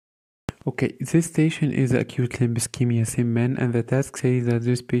Okay, this station is acute limb ischemia SIMMAN, and the task says that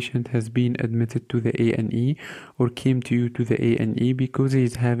this patient has been admitted to the A&E or came to you to the A&E because he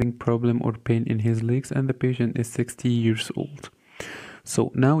is having problem or pain in his legs, and the patient is 60 years old.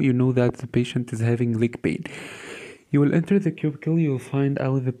 So now you know that the patient is having leg pain. You will enter the cubicle, you will find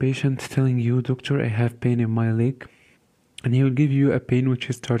out the patient telling you, "Doctor, I have pain in my leg." And he will give you a pain which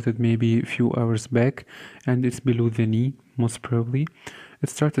started maybe a few hours back, and it's below the knee, most probably. It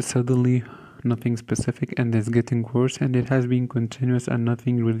started suddenly, nothing specific, and it's getting worse, and it has been continuous and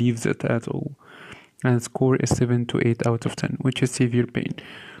nothing relieves it at all. And score is 7 to 8 out of 10, which is severe pain.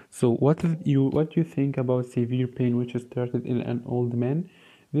 So what do you think about severe pain which started in an old man?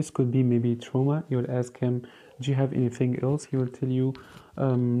 This could be maybe trauma. You will ask him, "Do you have anything else?" He will tell you,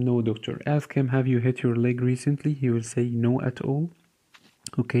 "No, doctor." Ask him, "Have you hit your leg recently?" He will say, "No at all."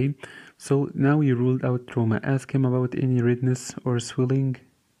 Okay, so now you ruled out trauma. Ask him about any redness or swelling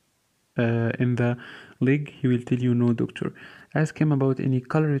in the leg. He will tell you, "No, doctor." Ask him about any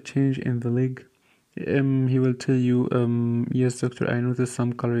color change in the leg. He will tell you, "Yes, doctor, I noticed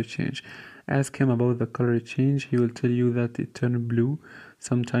some color change." Ask him about the color change. He will tell you that it turned blue.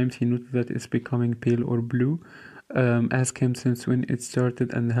 Sometimes he noticed that it's becoming pale or blue. Ask him since when it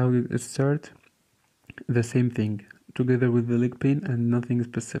started and how did it start. The same thing, together with the leg pain and nothing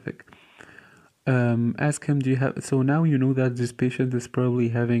specific. Ask him, "Do you have..." So now you know that this patient is probably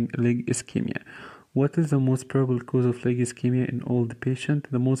having leg ischemia. What is the most probable cause of leg ischemia in old patient?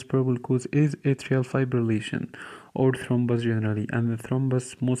 The most probable cause is atrial fibrillation or thrombus generally, and the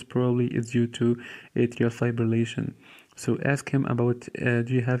thrombus most probably is due to atrial fibrillation. So ask him about,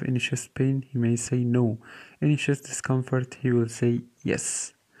 "Do you have any chest pain?" He may say no. Any chest discomfort? He will say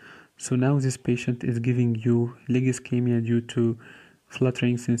yes. So now this patient is giving you leg ischemia due to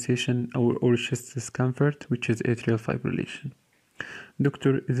fluttering sensation or chest discomfort, which is atrial fibrillation.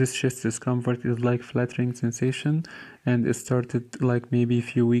 "Doctor, this chest discomfort is like fluttering sensation, and it started like maybe a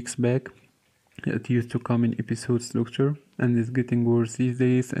few weeks back. It used to come in episodes, doctor, and it's getting worse these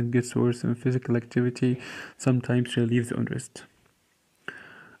days and gets worse in physical activity, sometimes relieves on rest."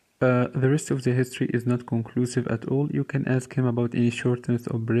 The rest of the history is not conclusive at all. You can ask him about any shortness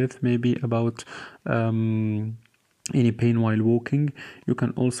of breath, maybe about any pain while walking. You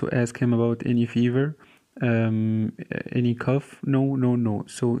can also ask him about any fever, any cough. No.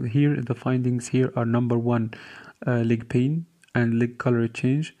 So here the findings here are: number one, leg pain and leg color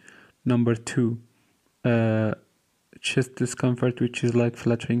change. Number two, chest discomfort, which is like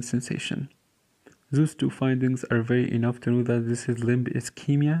fluttering sensation. Those two findings are very enough to know that this is limb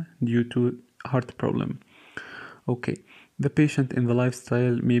ischemia due to heart problem. Okay, the patient in the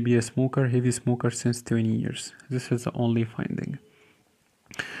lifestyle may be a smoker, heavy smoker since 20 years. This is the only finding.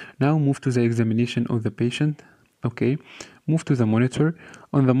 Now move to the examination of the patient. Okay, move to the monitor.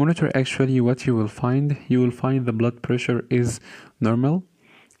 On the monitor, actually what you will find the blood pressure is normal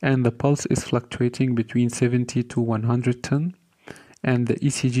and the pulse is fluctuating between 70 to 110. And the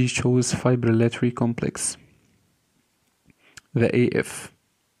ECG shows fibrillatory complex, the AF,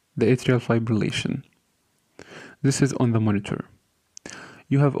 the atrial fibrillation. This is on the monitor.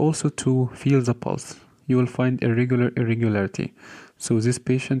 You have also to feel the pulse. You will find irregularity. So this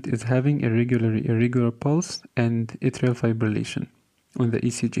patient is having irregular pulse and atrial fibrillation on the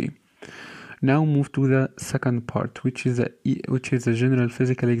ECG. Now move to the second part, which is a general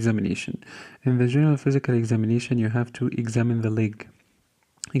physical examination. In the general physical examination, you have to examine the leg.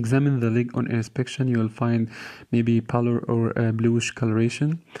 Examine the leg. On inspection, you will find maybe pallor or bluish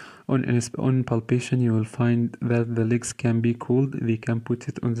coloration. On palpation, you will find that the legs can be cooled. They can put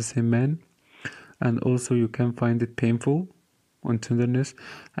it on the SIMMAN, and also you can find it painful on tenderness,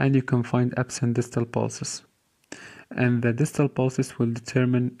 and you can find absent distal pulses. And the distal pulses will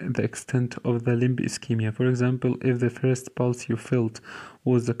determine the extent of the limb ischemia. For example, if the first pulse you felt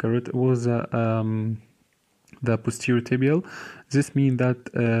was the posterior tibial, this means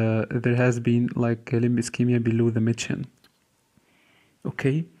that there has been like a limb ischemia below the mid-shin.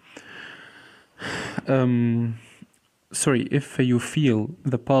 Okay. Sorry, if you feel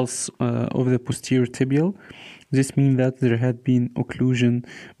the pulse of the posterior tibial, this means that there had been occlusion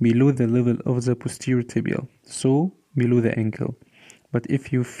below the level of the posterior tibial, so below the ankle. But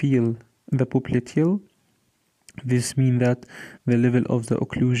if you feel the popliteal, this means that the level of the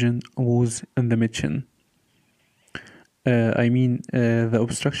occlusion was in the mid-shin. The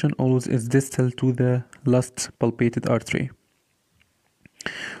obstruction always is distal to the last palpated artery.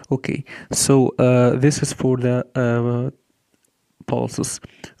 Okay, so this is for the pulses.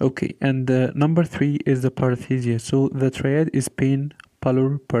 Okay, and number 3 is the parathesia. So the triad is pain,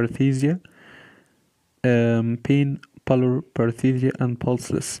 pallor, parathesia, and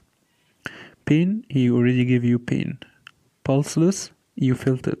pulseless. pain, he already gave you pain. Pulseless, you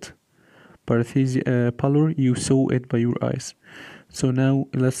felt it. Parathesia, pallor, you saw it by your eyes. So now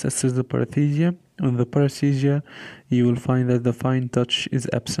let's assess the parathesia. On the parathesia, you will find that the fine touch is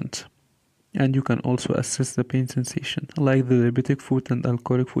absent. And you can also assess the pain sensation, like the diabetic foot and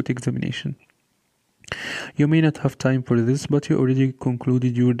alcoholic foot examination. You may not have time for this, but you already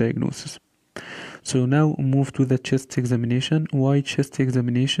concluded your diagnosis. So now move to the chest examination. Why chest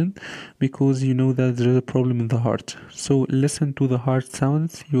examination? Because you know that there is a problem in the heart. So listen to the heart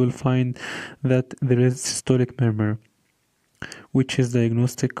sounds. You will find that there is systolic murmur, which is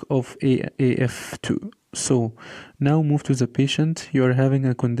diagnostic of AF2. So now move to the patient. You are having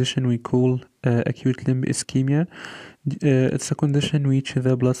a condition we call acute limb ischemia. It's a condition in which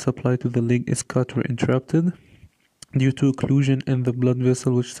the blood supply to the leg is cut or interrupted due to occlusion in the blood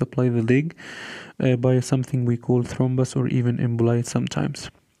vessel which supply the leg by something we call thrombus or even emboli sometimes.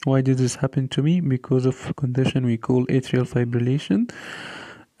 Why did this happen to me? Because of a condition we call atrial fibrillation.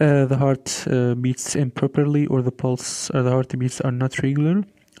 The heart beats improperly, or the heartbeats are not regular.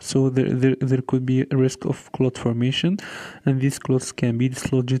 So there could be a risk of clot formation, and these clots can be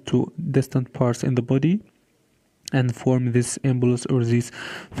dislodged to distant parts in the body and form this embolus or this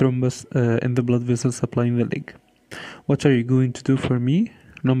thrombus in the blood vessel supplying the leg. What are you going to do for me?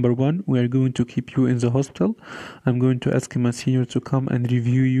 Number one, we are going to keep you in the hospital. I'm going to ask my senior to come and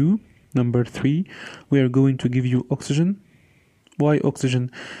review you. Number three, we are going to give you oxygen. Why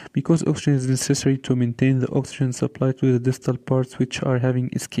oxygen? Because oxygen is necessary to maintain the oxygen supply to the distal parts which are having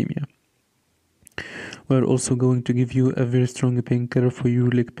ischemia. We are also going to give you a very strong painkiller for your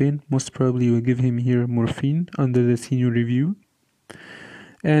leg pain. Most probably you will give him here morphine under the senior review.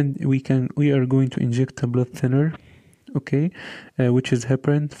 And we are going to inject a blood thinner, okay, which is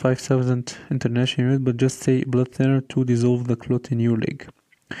heparin, 5,000 international units, but just say blood thinner to dissolve the clot in your leg.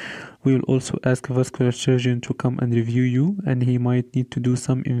 We will also ask a vascular surgeon to come and review you, and he might need to do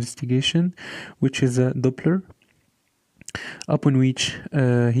some investigation, which is a Doppler, upon which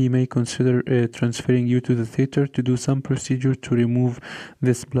he may consider transferring you to the theater to do some procedure to remove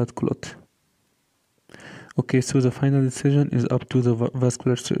this blood clot. Okay, so the final decision is up to the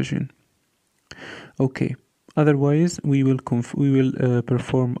vascular surgeon. Okay, otherwise we will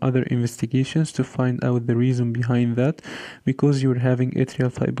perform other investigations to find out the reason behind that, because you're having atrial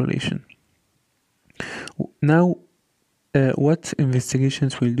fibrillation. Now, what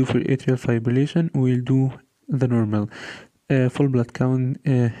investigations we'll do for atrial fibrillation? We'll do the normal full blood count,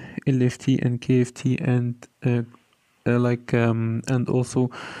 LFT and KFT, and and also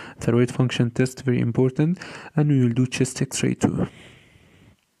thyroid function test, very important, and we will do chest x-ray too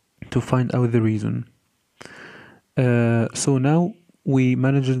to find out the reason. So now we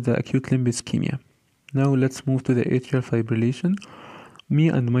managed the acute limb ischemia. Now let's move to the atrial fibrillation. Me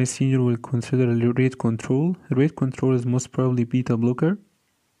and my senior will consider rate control. Rate control is most probably beta blocker,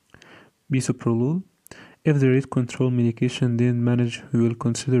 bisoprolol. If the rate control medication didn't manage, we will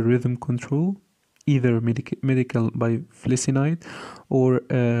consider rhythm control, either medical by flecainide or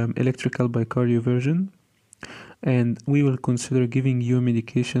electrical by cardioversion. And we will consider giving you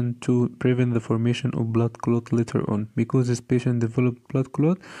medication to prevent the formation of blood clot later on. Because this patient developed blood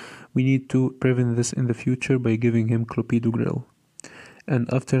clot, we need to prevent this in the future by giving him clopidogrel.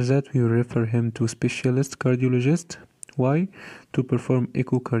 And after that, we will refer him to specialist cardiologist. Why? To perform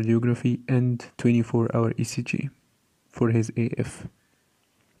echocardiography and 24-hour ECG for his AF.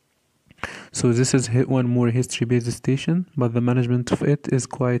 So this is one more history-based station, but the management of it is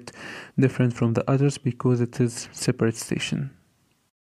quite different from the others because it is separate station.